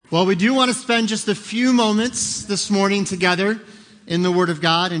Well, we do want to spend just a few moments this morning together in the Word of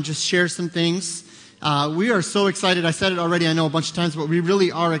God and just share some things. We are so excited. I said it already, I know, a bunch of times, but we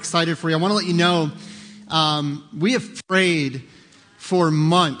really are excited for you. I want to let you know, we have prayed for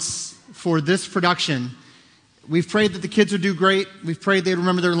months for this production. We've prayed that the kids would do great. We've prayed they'd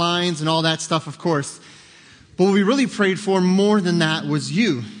remember their lines and all that stuff, of course. But what we really prayed for more than that was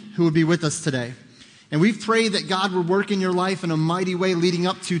you who would be with us today. And we pray that God would work in your life in a mighty way leading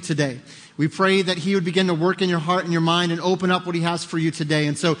up to today. We pray that He would begin to work in your heart and your mind and open up what He has for you today.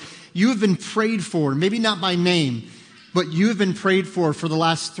 And so you have been prayed for, maybe not by name, but you have been prayed for the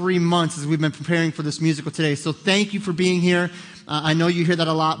last 3 months as we've been preparing for this musical today. So thank you for being here. I know you hear that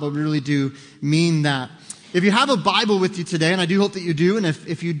a lot, but we really do mean that. If you have a Bible with you today, and I do hope that you do, and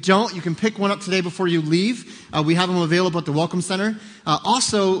if you don't, you can pick one up today before you leave. We have them available at the Welcome Center.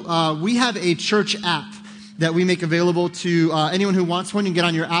 Also, we have a church app that we make available to anyone who wants one. You can get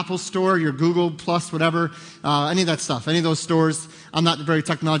on your Apple Store, your Google Plus, whatever, any of that stuff, any of those stores. I'm not very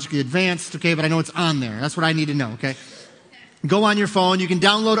technologically advanced, okay, but I know it's on there. That's what I need to know, okay? Go on your phone. You can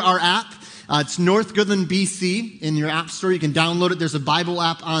download our app. It's North Goodland, BC in your app store. You can download it. There's a Bible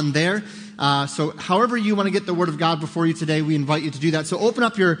app on there. So however you want to get the Word of God before you today, we invite you to do that. So open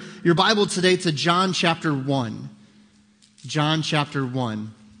up your Bible today to John chapter 1. John chapter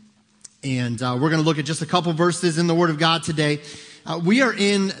 1. And we're going to look at just a couple verses in the Word of God today. We are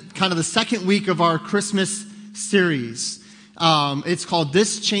in kind of the second week of our Christmas series. It's called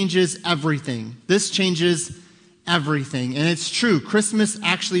This Changes Everything. This changes everything. And it's true. Christmas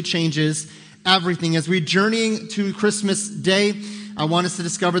actually changes everything. As we're journeying to Christmas Day, I want us to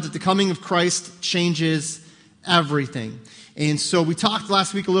discover that the coming of Christ changes everything. And so we talked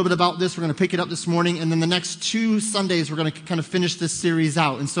last week a little bit about this. We're going to pick it up this morning. And then the next 2 Sundays, we're going to kind of finish this series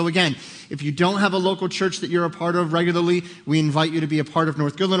out. And so again, if you don't have a local church that you're a part of regularly, we invite you to be a part of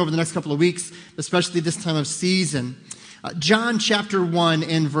North Goodland over the next couple of weeks, especially this time of season. John chapter 1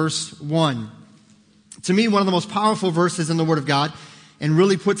 and verse 1. To me, one of the most powerful verses in the Word of God, and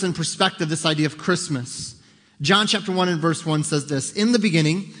really puts in perspective this idea of Christmas. John chapter 1 and verse 1 says this: In the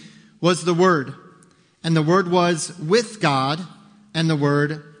beginning was the Word, and the Word was with God, and the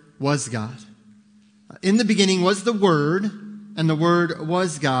Word was God. In the beginning was the Word, and the Word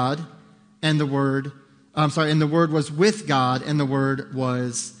was God, and the Word was with God, and the Word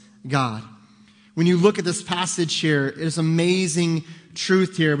was God. When you look at this passage here, there's amazing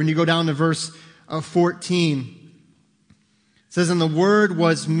truth here. When you go down to verse 14, it says, And the Word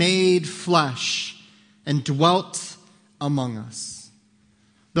was made flesh and dwelt among us.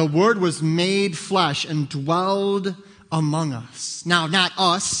 The Word was made flesh and dwelled among us. Now, not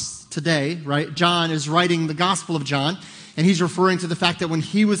us today, right? John is writing the Gospel of John, and he's referring to the fact that when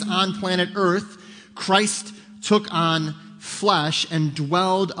he was on planet Earth, Christ took on flesh and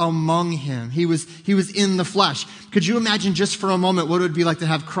dwelled among him. He was in the flesh. Could you imagine just for a moment what it would be like to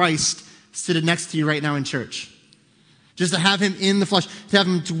have Christ sitting next to you right now in church? Just to have him in the flesh, to have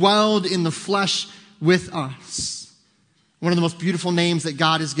him dwelled in the flesh with us. One of the most beautiful names that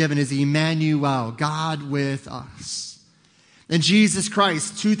God has given is Emmanuel, God with us. And Jesus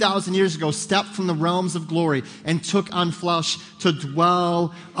Christ, 2,000 years ago, stepped from the realms of glory and took on flesh to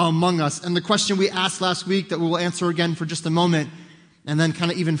dwell among us. And the question we asked last week that we will answer again for just a moment, and then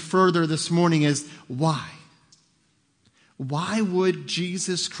kind of even further this morning, is why? Why would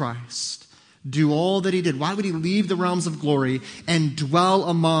Jesus Christ do all that he did? Why would he leave the realms of glory and dwell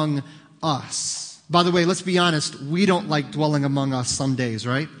among us? By the way, let's be honest, we don't like dwelling among us some days,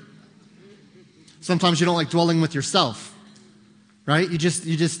 right? Sometimes you don't like dwelling with yourself, right?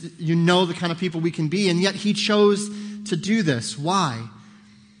 You know the kind of people we can be, and yet he chose to do this. Why?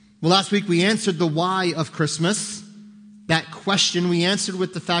 Well, last week we answered the why of Christmas. That question we answered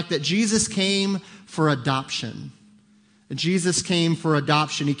with the fact that Jesus came for adoption. Jesus came for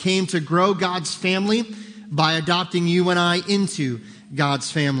adoption. He came to grow God's family by adopting you and I into God's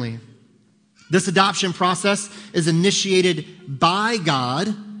family. This adoption process is initiated by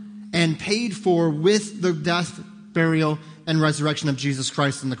God and paid for with the death, burial, and resurrection of Jesus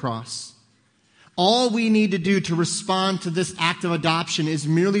Christ on the cross. All we need to do to respond to this act of adoption is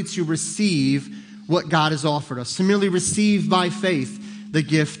merely to receive what God has offered us, to merely receive by faith the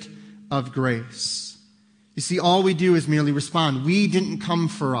gift of grace. You see, all we do is merely respond. We didn't come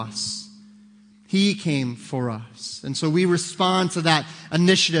for us. He came for us. And so we respond to that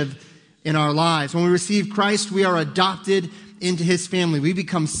initiative in our lives. When we receive Christ, we are adopted into his family. We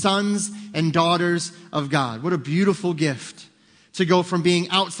become sons and daughters of God. What a beautiful gift to go from being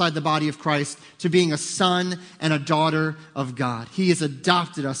outside the body of Christ to being a son and a daughter of God. He has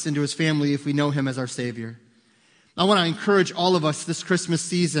adopted us into his family if we know him as our Savior. I want to encourage all of us this Christmas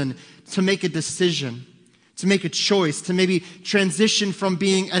season to make a decision, to make a choice, to maybe transition from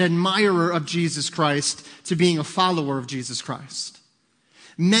being an admirer of Jesus Christ to being a follower of Jesus Christ.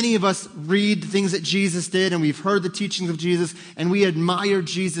 Many of us read things that Jesus did, and we've heard the teachings of Jesus, and we admire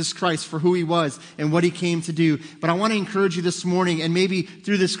Jesus Christ for who he was and what he came to do. But I want to encourage you this morning, and maybe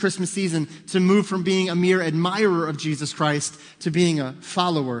through this Christmas season, to move from being a mere admirer of Jesus Christ to being a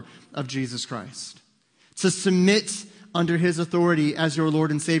follower of Jesus Christ. To submit under his authority as your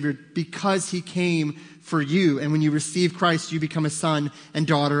Lord and Savior because he came for you. And when you receive Christ, you become a son and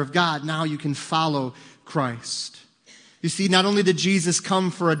daughter of God. Now you can follow Christ. You see, not only did Jesus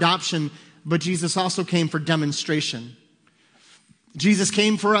come for adoption, but Jesus also came for demonstration. Jesus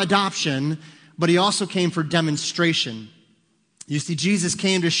came for adoption, but he also came for demonstration. You see, Jesus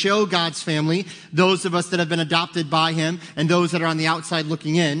came to show God's family, those of us that have been adopted by him and those that are on the outside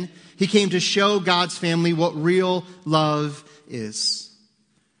looking in, he came to show God's family what real love is.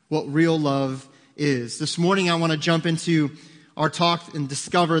 What real love is. This morning I want to jump into our talk and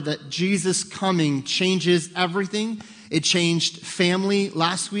discover that Jesus coming changes everything. It changed family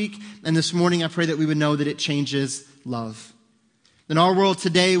last week, and this morning I pray that we would know that it changes love. In our world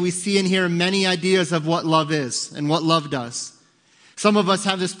today, we see and hear many ideas of what love is and what love does. Some of us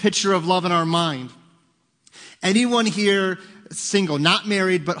have this picture of love in our mind. Anyone here single, not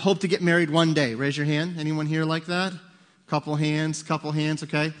married, but hope to get married one day? Raise your hand. Anyone here like that? Couple hands,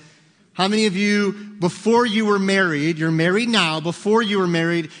 okay. How many of you, before you were married, you're married now, before you were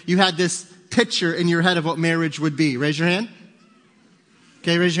married, you had this picture in your head of what marriage would be? Raise your hand.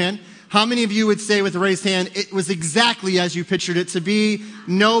 Okay, raise your hand. How many of you would say with a raised hand, it was exactly as you pictured it to be,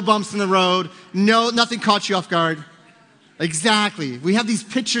 no bumps in the road, nothing caught you off guard? Exactly. We have these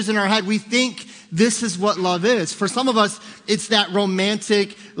pictures in our head. We think this is what love is. For some of us, it's that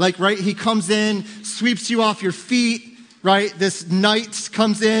romantic, right? He comes in, sweeps you off your feet, right? This knight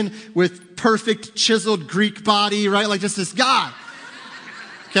comes in with perfect chiseled Greek body, right? Like just this guy.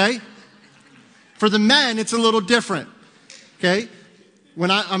 Okay? For the men, it's a little different. Okay?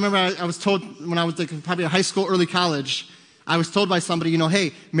 I remember I was told when I was probably in high school, early college, I was told by somebody,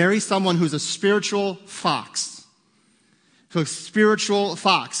 hey, marry someone who's a spiritual fox. So a spiritual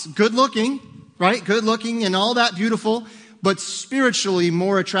fox. Good looking, right? Good looking and all that beautiful, but spiritually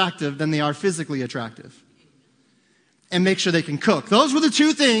more attractive than they are physically attractive. And make sure they can cook. Those were the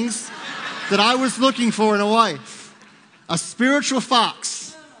two things that I was looking for in a wife. A spiritual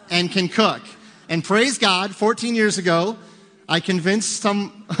fox and can cook. And praise God, 14 years ago, I convinced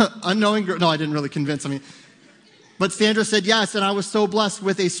some unknowing girl. No, I didn't really convince. But Sandra said yes, and I was so blessed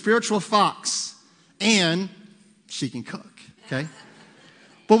with a spiritual fox. And she can cook, okay?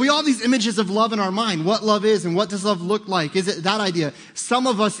 But we all have these images of love in our mind. What love is and what does love look like? Is it that idea? Some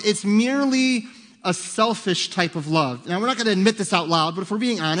of us, it's merely a selfish type of love. Now, we're not going to admit this out loud, but if we're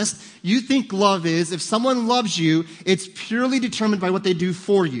being honest, you think love is, if someone loves you, it's purely determined by what they do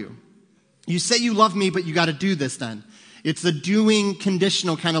for you. You say you love me, but you got to do this then. It's the doing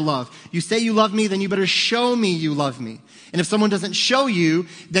conditional kind of love. You say you love me, then you better show me you love me. And if someone doesn't show you,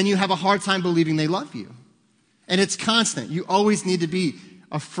 then you have a hard time believing they love you. And it's constant. You always need to be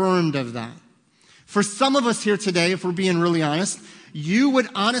affirmed of that. For some of us here today, if we're being really honest, you would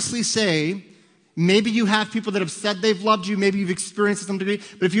honestly say, maybe you have people that have said they've loved you, maybe you've experienced it to some degree,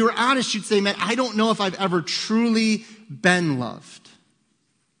 but if you were honest, you'd say, man, I don't know if I've ever truly been loved.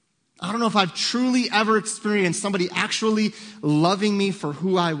 I don't know if I've truly ever experienced somebody actually loving me for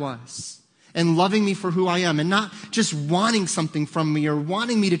who I was and loving me for who I am and not just wanting something from me or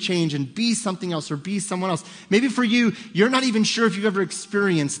wanting me to change and be something else or be someone else. Maybe for you, you're not even sure if you've ever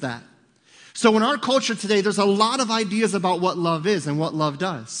experienced that. So in our culture today, there's a lot of ideas about what love is and what love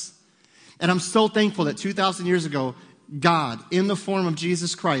does. And I'm so thankful that 2,000 years ago, God, in the form of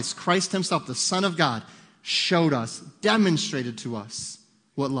Jesus Christ, Christ himself, the Son of God, showed us, demonstrated to us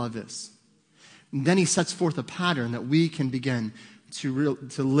what love is. And then he sets forth a pattern that we can begin to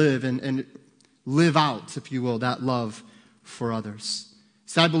live and live out, if you will, that love for others.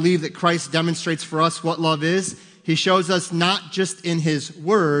 So I believe that Christ demonstrates for us what love is. He shows us not just in his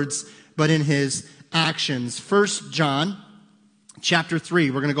words, but in his actions. 1 John chapter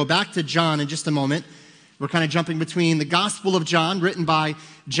 3. We're going to go back to John in just a moment. We're kind of jumping between the Gospel of John, written by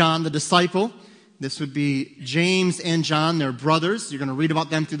John the disciple. This would be James and John. They're brothers. You're going to read about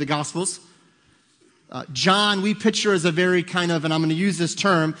them through the Gospels. John, we picture as a very kind of, and I'm going to use this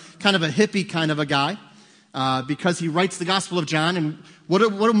term, kind of a hippie kind of a guy, because he writes the Gospel of John. And what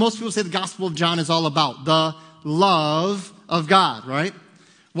do most people say the Gospel of John is all about? The love of God, right?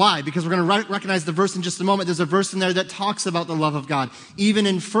 Why? Because we're going to recognize the verse in just a moment. There's a verse in there that talks about the love of God. Even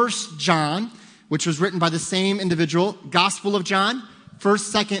in 1 John, which was written by the same individual. Gospel of John,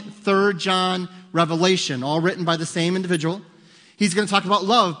 1st, 2nd, 3rd John, Revelation, all written by the same individual. He's going to talk about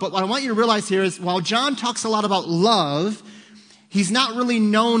love, but what I want you to realize here is while John talks a lot about love, he's not really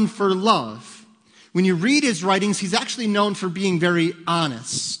known for love. When you read his writings, he's actually known for being very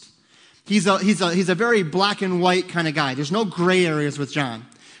honest. He's a very black and white kind of guy. There's no gray areas with John.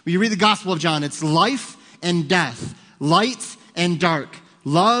 When you read the Gospel of John, it's life and death, light and dark,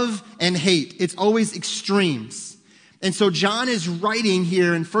 love and hate. It's always extremes. And so John is writing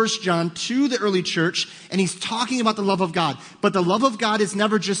here in 1 John to the early church, and he's talking about the love of God. But the love of God is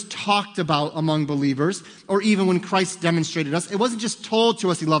never just talked about among believers, or even when Christ demonstrated us. It wasn't just told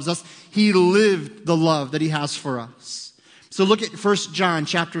to us he loves us. He lived the love that he has for us. So look at 1 John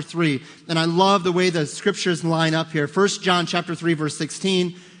chapter 3, and I love the way the scriptures line up here. 1 John chapter 3, verse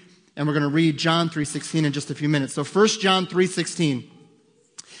 16, and we're going to read John 3:16 in just a few minutes. So 1 John 3:16.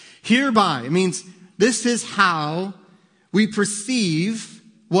 Hereby, it means this is how we perceive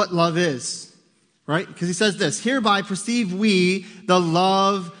what love is, right? Because he says this, hereby perceive we the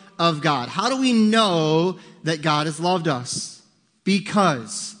love of God. How do we know that God has loved us?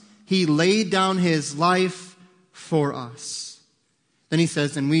 Because he laid down his life for us. Then he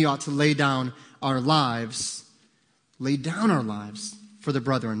says, and we ought to lay down our lives for the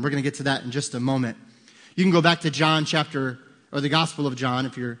brethren. We're going to get to that in just a moment. You can go back to John or the Gospel of John.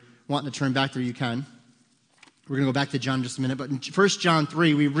 If you're wanting to turn back there, you can. We're going to go back to John in just a minute. But in 1 John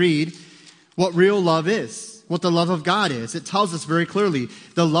 3, we read what real love is, what the love of God is. It tells us very clearly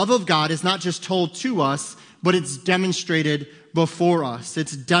the love of God is not just told to us, but it's demonstrated before us.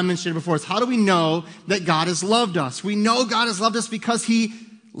 It's demonstrated before us. How do we know that God has loved us? We know God has loved us because he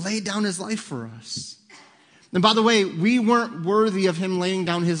laid down his life for us. And by the way, we weren't worthy of him laying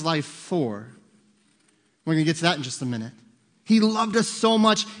down his life for. We're going to get to that in just a minute. He loved us so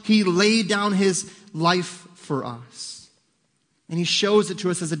much, he laid down his life for us. And he shows it to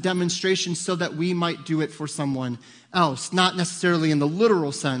us as a demonstration so that we might do it for someone else. Not necessarily in the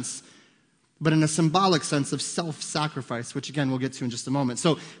literal sense, but in a symbolic sense of self-sacrifice, which again we'll get to in just a moment.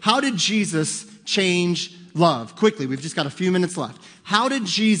 So how did Jesus change love? Quickly, we've just got a few minutes left. How did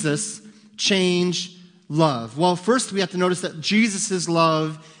Jesus change love? Well, first we have to notice that Jesus'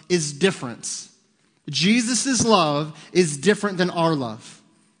 love is different. Jesus' love is different than our love.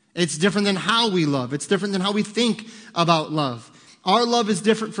 It's different than how we love. It's different than how we think about love. Our love is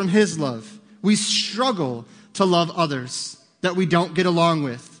different from his love. We struggle to love others that we don't get along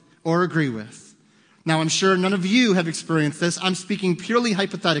with or agree with. Now, I'm sure none of you have experienced this. I'm speaking purely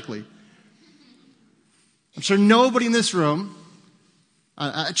hypothetically. I'm sure nobody in this room,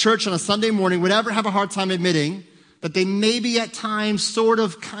 at church on a Sunday morning, would ever have a hard time admitting that they maybe at times, sort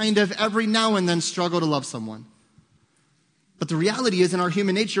of, kind of, every now and then struggle to love someone. But the reality is, in our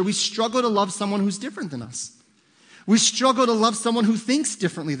human nature, we struggle to love someone who's different than us. We struggle to love someone who thinks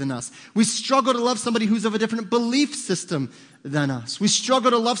differently than us. We struggle to love somebody who's of a different belief system than us. We struggle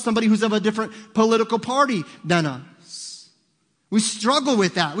to love somebody who's of a different political party than us. We struggle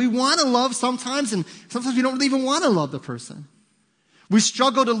with that. We want to love sometimes, and sometimes we don't really even want to love the person. We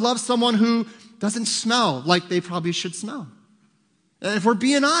struggle to love someone who doesn't smell like they probably should smell. If we're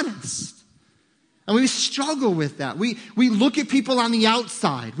being honest. And we struggle with that. We look at people on the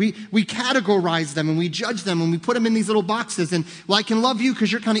outside. We categorize them and we judge them and we put them in these little boxes. And, well, I can love you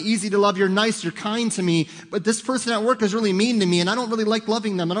because you're kind of easy to love. You're nice. You're kind to me. But this person at work is really mean to me and I don't really like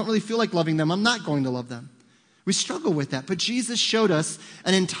loving them. I don't really feel like loving them. I'm not going to love them. We struggle with that. But Jesus showed us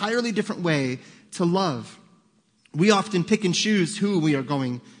an entirely different way to love. We often pick and choose who we are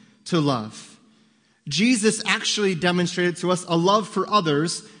going to love. Jesus actually demonstrated to us a love for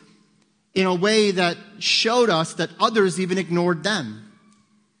others in a way that showed us that others even ignored them.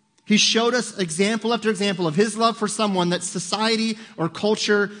 He showed us example after example of his love for someone that society or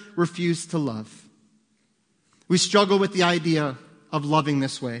culture refused to love. We struggle with the idea of loving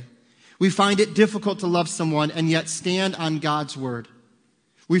this way. We find it difficult to love someone and yet stand on God's word.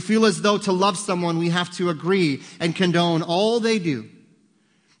 We feel as though to love someone we have to agree and condone all they do.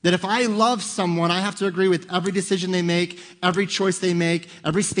 That if I love someone, I have to agree with every decision they make, every choice they make,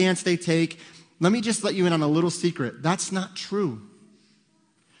 every stance they take. Let me just let you in on a little secret. That's not true.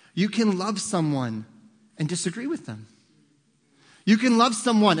 You can love someone and disagree with them. You can love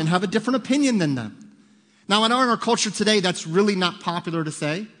someone and have a different opinion than them. Now, I know in our culture today, that's really not popular to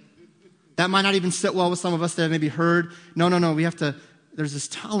say. That might not even sit well with some of us that have maybe heard, no, there's this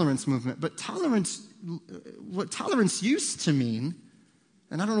tolerance movement. But what tolerance used to mean,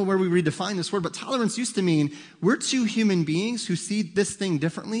 and I don't know where we redefine this word, but tolerance used to mean we're two human beings who see this thing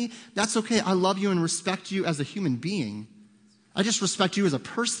differently. That's okay. I love you and respect you as a human being. I just respect you as a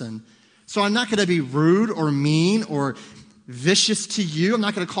person. So I'm not going to be rude or mean or vicious to you. I'm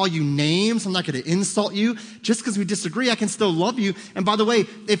not going to call you names. I'm not going to insult you. Just because we disagree, I can still love you. And by the way,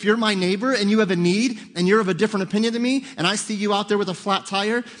 if you're my neighbor and you have a need and you're of a different opinion than me, and I see you out there with a flat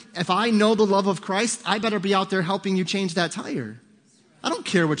tire, if I know the love of Christ, I better be out there helping you change that tire. I don't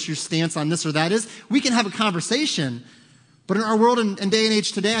care what your stance on this or that is. We can have a conversation. But in our world and day and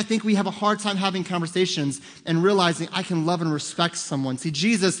age today, I think we have a hard time having conversations and realizing I can love and respect someone. See,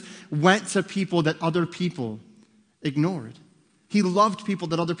 Jesus went to people that other people ignored. He loved people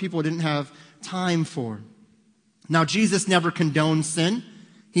that other people didn't have time for. Now, Jesus never condoned sin.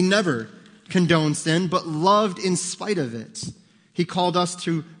 He never condoned sin, but loved in spite of it. He called us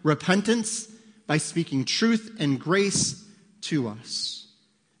to repentance by speaking truth and grace to us.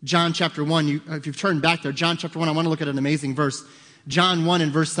 John chapter 1, if you've turned back there, John chapter 1, I want to look at an amazing verse. John 1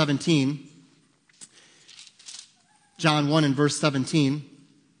 and verse 17. John 1 and verse 17.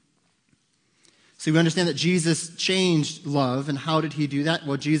 So we understand that Jesus changed love, and how did he do that?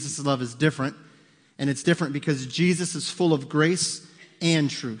 Well, Jesus' love is different, and it's different because Jesus is full of grace and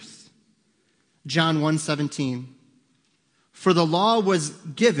truth. John 1:17. For the law was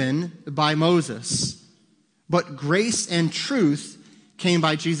given by Moses, but grace and truth came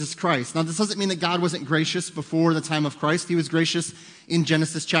by Jesus Christ. Now, this doesn't mean that God wasn't gracious before the time of Christ. He was gracious in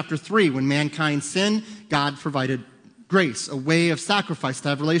Genesis chapter 3. When mankind sinned, God provided grace, a way of sacrifice to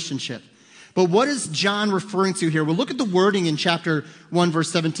have relationship. But what is John referring to here? Well, look at the wording in chapter 1, verse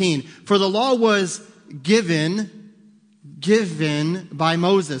 17. For the law was given by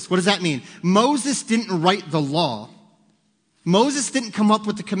Moses. What does that mean? Moses didn't write the law. Moses didn't come up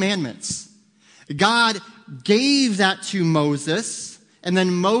with the commandments. God gave that to Moses, and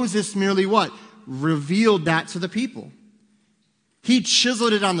then Moses merely what? Revealed that to the people. He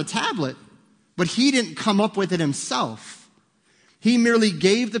chiseled it on the tablet, but he didn't come up with it himself. He merely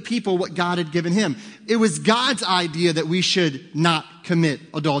gave the people what God had given him. It was God's idea that we should not commit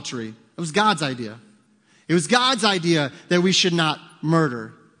adultery. It was God's idea. It was God's idea that we should not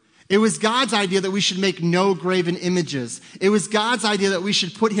murder. It was God's idea that we should make no graven images. It was God's idea that we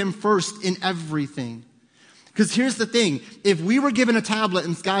should put him first in everything. Because here's the thing. If we were given a tablet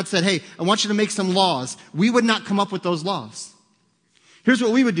and God said, hey, I want you to make some laws, we would not come up with those laws. Here's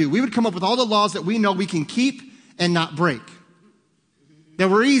what we would do. We would come up with all the laws that we know we can keep and not break, that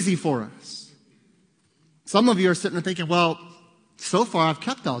were easy for us. Some of you are sitting there thinking, well, so far I've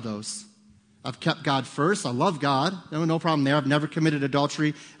kept all those. I've kept God first. I love God. No problem there. I've never committed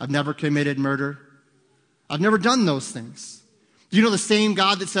adultery. I've never committed murder. I've never done those things. Do you know the same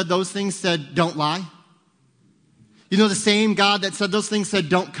God that said those things said, don't lie? You know the same God that said those things said,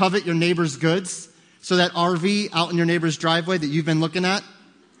 don't covet your neighbor's goods? So that RV out in your neighbor's driveway that you've been looking at?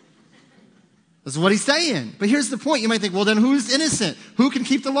 That's what he's saying. But here's the point. You might think, well, then who's innocent? Who can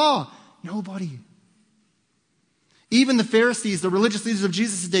keep the law? Nobody. Even the Pharisees, the religious leaders of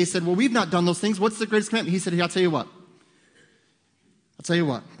Jesus' day said, well, we've not done those things. What's the greatest commandment? He said, here, I'll tell you what.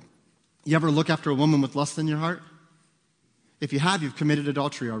 You ever look after a woman with lust in your heart? If you have, you've committed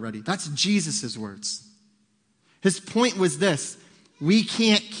adultery already. That's Jesus' words. His point was this: we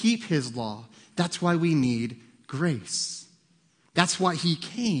can't keep his law. That's why we need grace. That's why he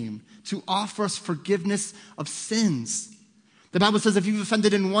came, to offer us forgiveness of sins. The Bible says if you've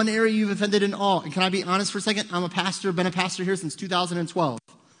offended in one area, you've offended in all. And can I be honest for a second? I'm a pastor, been a pastor here since 2012.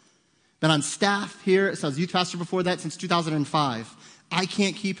 Been on staff here, so I was youth pastor before that since 2005. I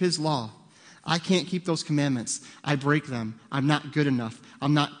can't keep his law. I can't keep those commandments. I break them. I'm not good enough.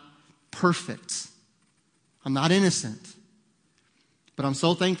 I'm not perfect. I'm not innocent. But I'm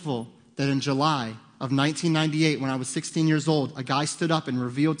so thankful that in July of 1998, when I was 16 years old, a guy stood up and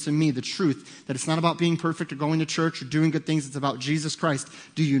revealed to me the truth that it's not about being perfect or going to church or doing good things. It's about Jesus Christ.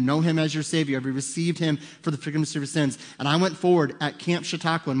 Do you know him as your Savior? Have you received him for the forgiveness of your sins? And I went forward at Camp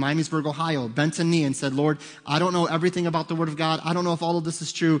Chautauqua in Miamisburg, Ohio, bent a knee and said, Lord, I don't know everything about the Word of God. I don't know if all of this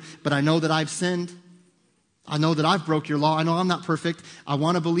is true, but I know that I've sinned. I know that I've broke your law. I know I'm not perfect. I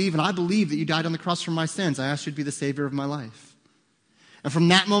want to believe, and I believe that you died on the cross for my sins. I ask you to be the Savior of my life. And from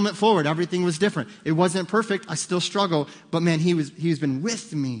that moment forward, everything was different. It wasn't perfect. I still struggle. But man, he's been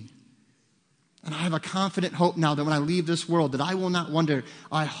with me. And I have a confident hope now that when I leave this world, that I will not wonder,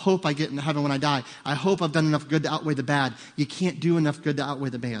 I hope I get into heaven when I die. I hope I've done enough good to outweigh the bad. You can't do enough good to outweigh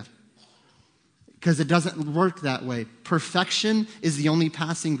the bad. Because it doesn't work that way. Perfection is the only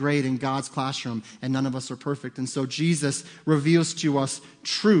passing grade in God's classroom, and none of us are perfect. And so Jesus reveals to us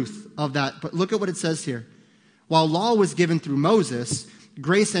truth of that. But look at what it says here. While law was given through Moses,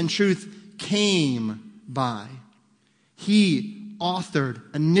 grace and truth came by. He authored,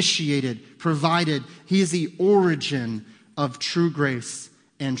 initiated, provided. He is the origin of true grace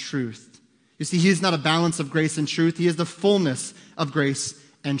and truth. You see, he is not a balance of grace and truth. He is the fullness of grace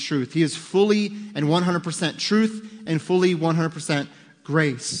and truth. He is fully and 100% truth and fully 100%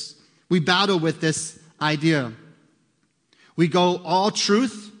 grace. We battle with this idea. We go all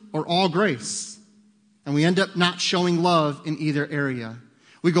truth or all grace, and we end up not showing love in either area.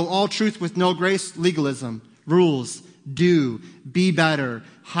 We go all truth with no grace, legalism, rules, do, be better,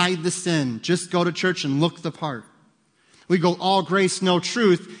 hide the sin, just go to church and look the part. We go all grace, no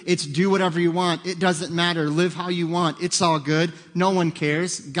truth. It's do whatever you want. It doesn't matter. Live how you want. It's all good. No one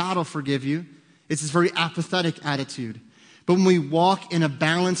cares. God will forgive you. It's this very apathetic attitude. But when we walk in a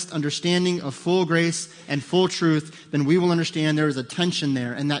balanced understanding of full grace and full truth, then we will understand there is a tension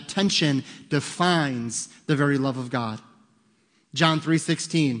there, and that tension defines the very love of God. John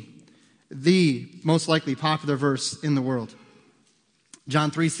 3:16, the most likely popular verse in the world.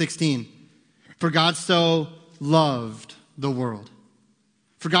 John 3:16, for God so loved the world.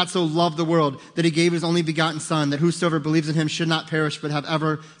 For God so loved the world that he gave his only begotten Son, that whosoever believes in him should not perish but have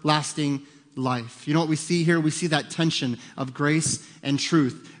everlasting life. You know what we see here? We see that tension of grace and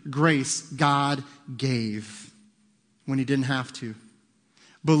truth. Grace God gave when he didn't have to.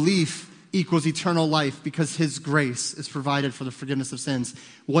 Belief equals eternal life because his grace is provided for the forgiveness of sins.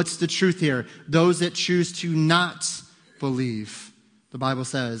 What's the truth here? Those that choose to not believe, the Bible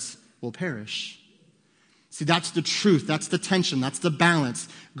says, will perish. See, that's the truth. That's the tension. That's the balance.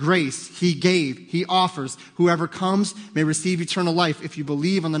 Grace, he gave, he offers. Whoever comes may receive eternal life if you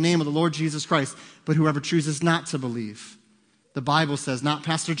believe on the name of the Lord Jesus Christ. But whoever chooses not to believe, the Bible says, not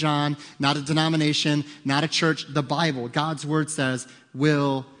Pastor John, not a denomination, not a church, the Bible, God's word says,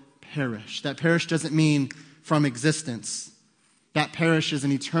 will perish. That perish doesn't mean from existence. That perish is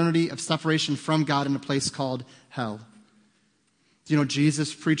an eternity of separation from God in a place called hell. Do you know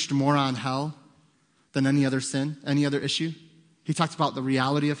Jesus preached more on hell than any other sin, any other issue? He talked about the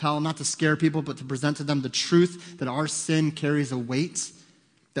reality of hell, not to scare people, but to present to them the truth that our sin carries a weight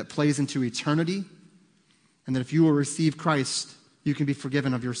that plays into eternity, and that if you will receive Christ, you can be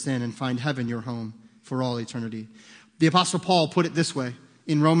forgiven of your sin and find heaven your home for all eternity. The Apostle Paul put it this way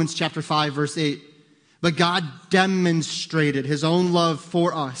in Romans chapter 5, verse 8. But God demonstrated his own love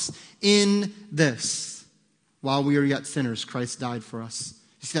for us in this: while we are yet sinners, Christ died for us.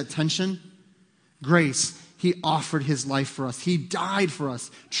 You see that tension? Grace, he offered his life for us. He died for us.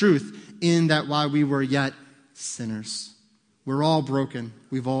 Truth, in that while we were yet sinners. We're all broken.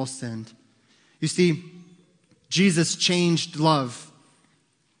 We've all sinned. You see, Jesus changed love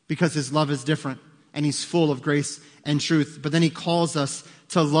because his love is different and he's full of grace and truth. But then he calls us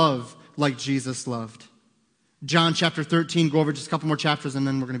to love like Jesus loved. John chapter 13, go over just a couple more chapters and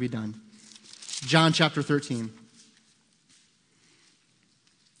then we're going to be done. John chapter 13.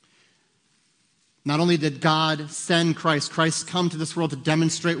 Not only did God send Christ come to this world to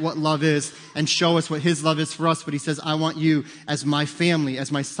demonstrate what love is and show us what his love is for us, but he says, I want you as my family,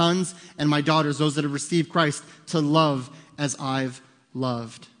 as my sons and my daughters, those that have received Christ, to love as I've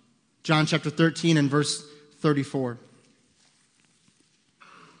loved. John chapter 13 and verse 34.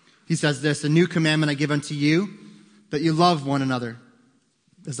 He says this: a new commandment I give unto you, that you love one another,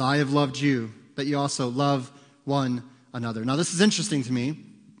 as I have loved you, that you also love one another. Now this is interesting to me.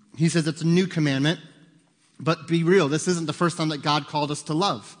 He says it's a new commandment, but be real, this isn't the first time that God called us to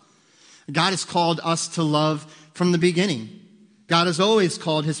love. God has called us to love from the beginning. God has always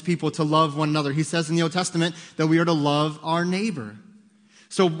called his people to love one another. He says in the Old Testament that we are to love our neighbor.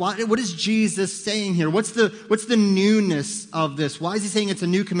 So what is Jesus saying here? What's the newness of this? Why is he saying it's a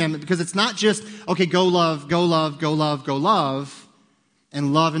new commandment? Because it's not just, okay, go love, go love, go love, go love,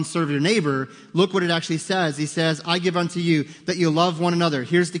 and love and serve your neighbor. Look what it actually says. He says, I give unto you that you love one another.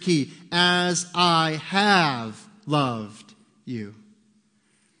 Here's the key: as I have loved you.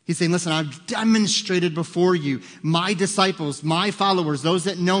 He's saying, listen, I've demonstrated before you, my disciples, my followers, those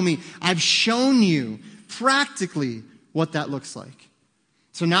that know me, I've shown you practically what that looks like.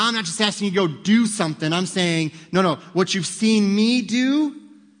 So now I'm not just asking you to go do something. I'm saying, no, what you've seen me do,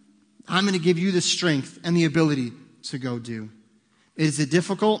 I'm going to give you the strength and the ability to go do. Is it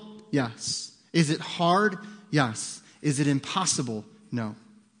difficult? Yes. Is it hard? Yes. Is it impossible? No.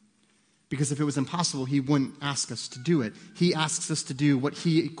 Because if it was impossible, he wouldn't ask us to do it. He asks us to do what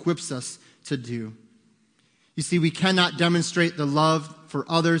he equips us to do. You see, we cannot demonstrate the love for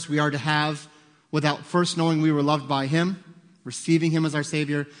others we are to have without first knowing we were loved by him, receiving him as our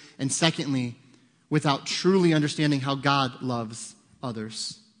Savior, and secondly, without truly understanding how God loves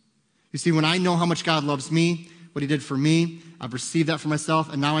others. You see, when I know how much God loves me, what he did for me, I've received that for myself,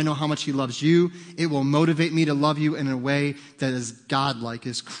 and now I know how much he loves you. It will motivate me to love you in a way that is God-like,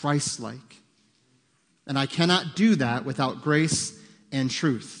 is Christ-like. And I cannot do that without grace and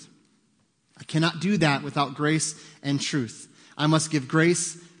truth. I cannot do that without grace and truth. I must give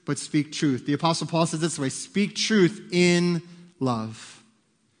grace, but speak truth. The Apostle Paul says this way, speak truth in love.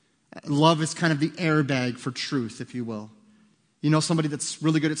 Love is kind of the airbag for truth, if you will. You know somebody that's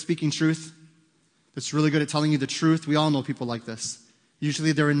really good at speaking truth? That's really good at telling you the truth? We all know people like this.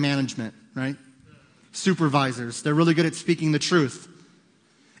 Usually they're in management, right? Supervisors. They're really good at speaking the truth.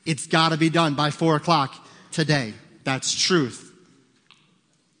 It's got to be done by 4 o'clock today. That's truth.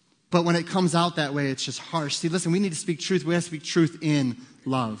 But when it comes out that way, it's just harsh. See, listen, we need to speak truth. We have to speak truth in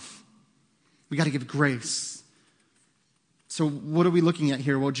love. We got to give grace. So what are we looking at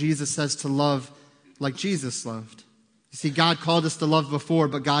here? Well, Jesus says to love like Jesus loved. You see, God called us to love before,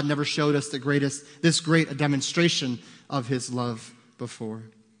 but God never showed us this great a demonstration of his love before.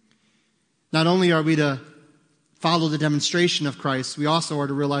 Not only are we to follow the demonstration of Christ, we also are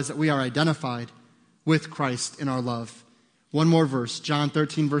to realize that we are identified with Christ in our love. One more verse, John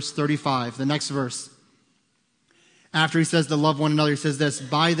 13, verse 35, the next verse. After he says to love one another, he says this,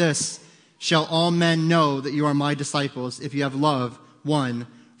 by this shall all men know that you are my disciples, if you have love one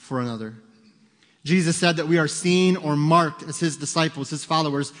for another. Jesus said that we are seen or marked as his disciples, his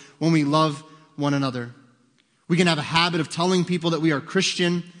followers, when we love one another. We can have a habit of telling people that we are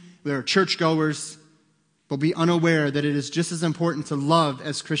Christian, we are churchgoers, but be unaware that it is just as important to love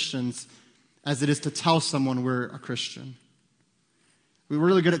as Christians as it is to tell someone we're a Christian. We're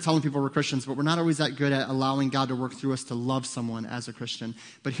really good at telling people we're Christians, but we're not always that good at allowing God to work through us to love someone as a Christian.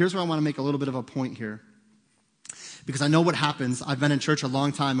 But here's where I want to make a little bit of a point here. Because I know what happens. I've been in church a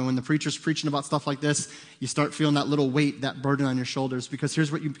long time, and when the preacher's preaching about stuff like this, you start feeling that little weight, that burden on your shoulders, because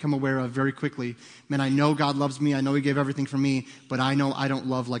here's what you become aware of very quickly. Man, I know God loves me. I know he gave everything for me, but I know I don't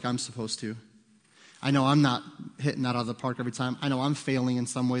love like I'm supposed to. I know I'm not hitting that out of the park every time. I know I'm failing in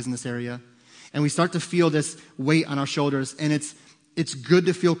some ways in this area. And we start to feel this weight on our shoulders, and it's good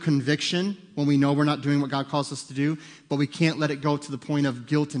to feel conviction when we know we're not doing what God calls us to do, but we can't let it go to the point of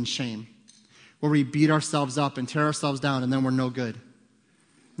guilt and shame, where we beat ourselves up and tear ourselves down and then we're no good.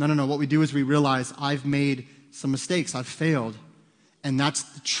 No. What we do is we realize I've made some mistakes. I've failed. And that's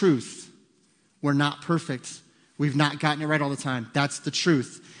the truth. We're not perfect. We've not gotten it right all the time. That's the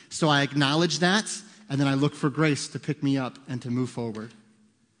truth. So I acknowledge that, and then I look for grace to pick me up and to move forward.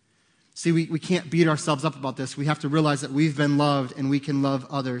 See, we can't beat ourselves up about this. We have to realize that we've been loved and we can love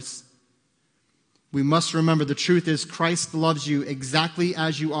others. We must remember the truth is Christ loves you exactly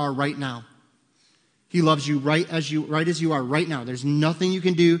as you are right now. He loves you right as you are right now. There's nothing you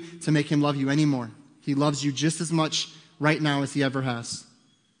can do to make him love you anymore. He loves you just as much right now as he ever has.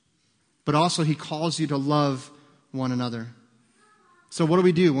 But also he calls you to love one another. So what do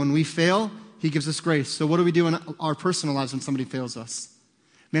we do? When we fail, he gives us grace. So what do we do in our personal lives when somebody fails us?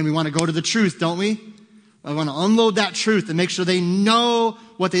 Man, we want to go to the truth, don't we? I want to unload that truth and make sure they know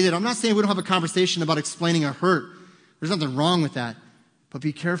what they did. I'm not saying we don't have a conversation about explaining a hurt. There's nothing wrong with that. But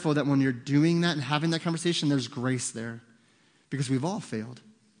be careful that when you're doing that and having that conversation, there's grace there. Because we've all failed.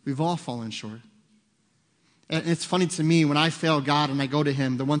 We've all fallen short. And it's funny to me, when I fail God and I go to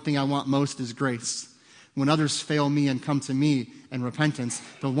him, the one thing I want most is grace. When others fail me and come to me in repentance,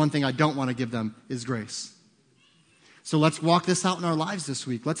 the one thing I don't want to give them is grace. So let's walk this out in our lives this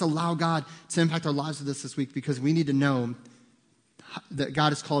week. Let's allow God to impact our lives with this week, because we need to know that God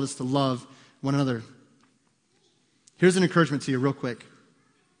has called us to love one another. Here's an encouragement to you real quick.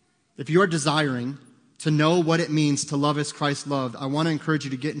 If you are desiring to know what it means to love as Christ loved, I want to encourage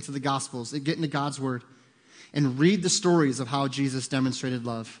you to get into the Gospels, get into God's Word, and read the stories of how Jesus demonstrated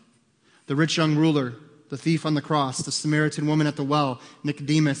love. The rich young ruler, the thief on the cross, the Samaritan woman at the well,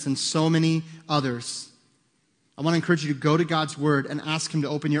 Nicodemus, and so many others. I want to encourage you to go to God's Word and ask him to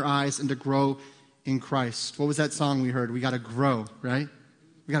open your eyes and to grow in Christ. What was that song we heard? We got to grow, right?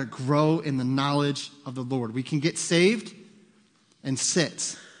 We got to grow in the knowledge of the Lord. We can get saved and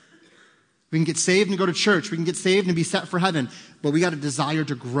sit. We can get saved and go to church. We can get saved and be set for heaven. But we got a desire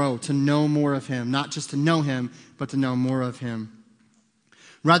to grow, to know more of him. Not just to know him, but to know more of him.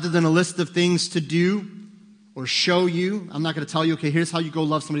 Rather than a list of things to do or show you, I'm not going to tell you, okay, here's how you go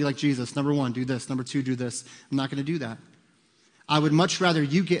love somebody like Jesus. Number 1, do this. Number 2, do this. I'm not going to do that. I would much rather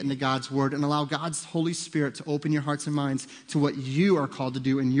you get into God's Word and allow God's Holy Spirit to open your hearts and minds to what you are called to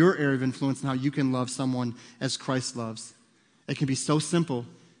do in your area of influence and how you can love someone as Christ loves. It can be so simple.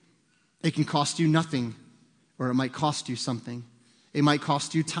 It can cost you nothing, or it might cost you something. It might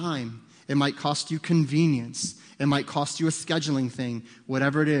cost you time. It might cost you convenience. It might cost you a scheduling thing.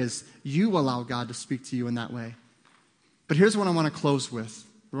 Whatever it is, you allow God to speak to you in that way. But here's what I want to close with.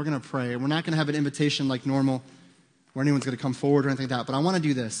 We're going to pray. We're not going to have an invitation like normal where anyone's going to come forward or anything like that, but I want to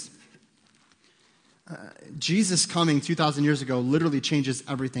do this. Jesus coming 2,000 years ago literally changes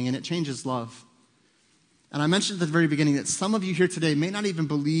everything, and it changes love. And I mentioned at the very beginning that some of you here today may not even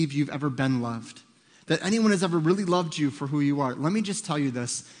believe you've ever been loved, that anyone has ever really loved you for who you are. Let me just tell you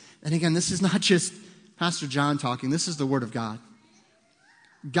this. And again, this is not just Pastor John talking. This is the Word of God.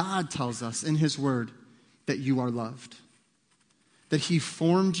 God tells us in His Word that you are loved, that He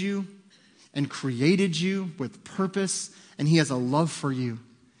formed you and created you with purpose, and He has a love for you.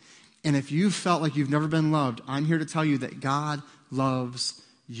 And if you felt like you've never been loved, I'm here to tell you that God loves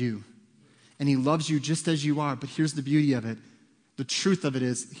you. And He loves you just as you are. But here's the beauty of it. The truth of it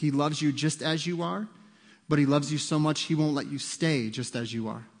is He loves you just as you are, but He loves you so much He won't let you stay just as you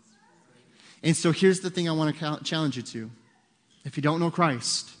are. And so here's the thing I want to challenge you to. If you don't know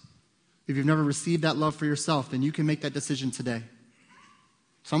Christ, if you've never received that love for yourself, then you can make that decision today.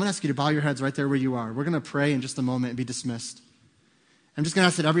 So I'm going to ask you to bow your heads right there where you are. We're going to pray in just a moment and be dismissed. I'm just going to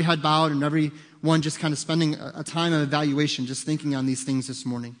ask that every head bowed and everyone just kind of spending a time of evaluation, just thinking on these things this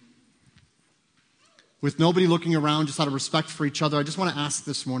morning. With nobody looking around, just out of respect for each other, I just want to ask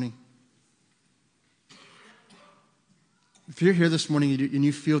this morning. If you're here this morning and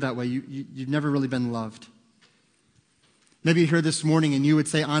you feel that way, you've never really been loved. Maybe you're here this morning and you would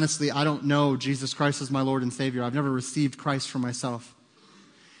say, honestly, I don't know Jesus Christ as my Lord and Savior. I've never received Christ for myself.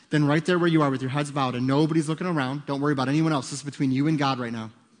 Then right there where you are with your heads bowed and nobody's looking around, don't worry about anyone else. This is between you and God right now.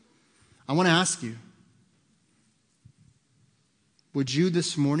 I want to ask you, would you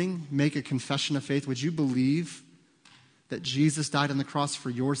this morning make a confession of faith? Would you believe that Jesus died on the cross for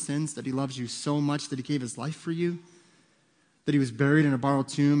your sins, that He loves you so much that He gave His life for you, that He was buried in a borrowed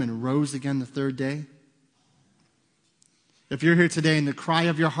tomb and rose again the third day? If you're here today and the cry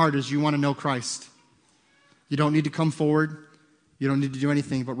of your heart is you want to know Christ, you don't need to come forward. You don't need to do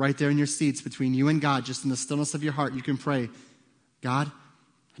anything, but right there in your seats between you and God, just in the stillness of your heart, you can pray, God,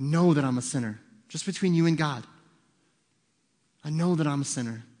 I know that I'm a sinner. Just between you and God. I know that I'm a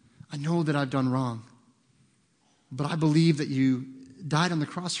sinner. I know that I've done wrong. But I believe that you died on the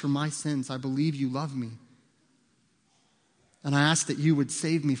cross for my sins. I believe you love me. And I ask that you would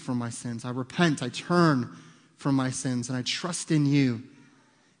save me from my sins. I repent. I turn from my sins. And I trust in you.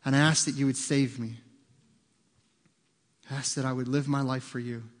 And I ask that you would save me. I ask that I would live my life for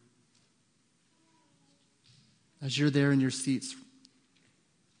you. As you're there in your seats,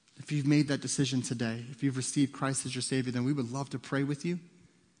 if you've made that decision today, if you've received Christ as your Savior, then we would love to pray with you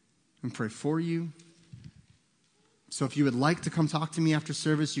and pray for you. So if you would like to come talk to me after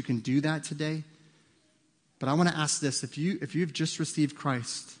service, you can do that today. But I want to ask this. If you've just received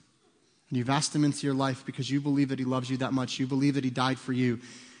Christ and you've asked Him into your life because you believe that He loves you that much, you believe that He died for you,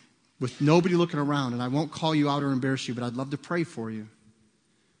 with nobody looking around, and I won't call you out or embarrass you, but I'd love to pray for you.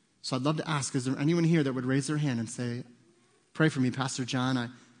 So I'd love to ask, is there anyone here that would raise their hand and say, pray for me, Pastor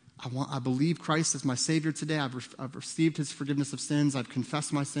John. I believe Christ is my Savior today. I've received His forgiveness of sins. I've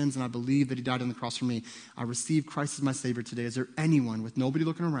confessed my sins, and I believe that He died on the cross for me. I received Christ as my Savior today. Is there anyone with nobody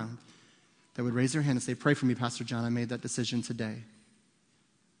looking around that would raise their hand and say, pray for me, Pastor John. I made that decision today.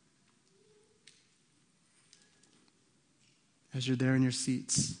 As you're there in your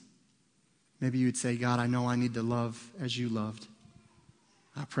seats, maybe you would say, God, I know I need to love as you loved.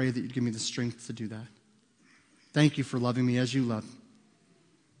 I pray that you'd give me the strength to do that. Thank you for loving me as you loved.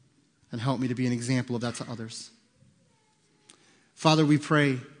 And help me to be an example of that to others. Father, we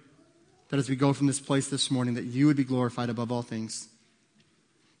pray that as we go from this place this morning, that you would be glorified above all things.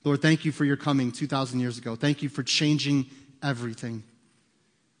 Lord, thank you for your coming 2,000 years ago. Thank you for changing everything.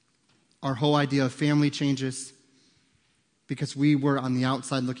 Our whole idea of family changes because we were on the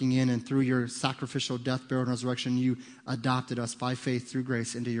outside looking in, and through your sacrificial death, burial, and resurrection, you adopted us by faith through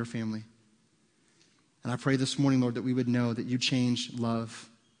grace into your family. And I pray this morning, Lord, that we would know that you change love.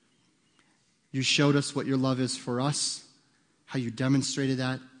 You showed us what your love is for us, how you demonstrated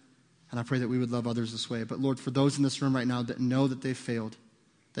that, and I pray that we would love others this way. But Lord, for those in this room right now that know that they've failed,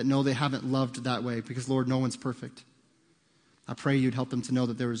 that know they haven't loved that way, because Lord, no one's perfect, I pray you'd help them to know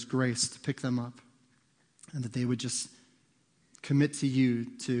that there is grace to pick them up, and that they would just commit to you,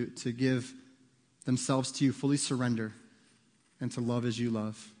 to give themselves to you, fully surrender, and to love as you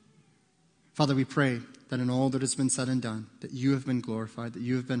love. Father, we pray that in all that has been said and done, that you have been glorified, that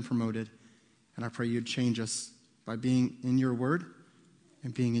you have been promoted, and I pray you'd change us by being in your word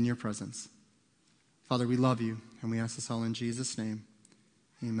and being in your presence. Father, we love you, and we ask this all in Jesus' name.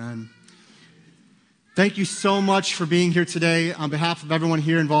 Amen. Thank you so much for being here today. On behalf of everyone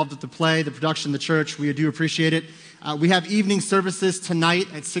here involved with the play, the production, the church, we do appreciate it. We have evening services tonight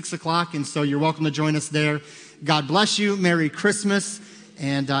at 6 o'clock, and so you're welcome to join us there. God bless you. Merry Christmas,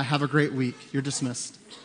 and have a great week. You're dismissed.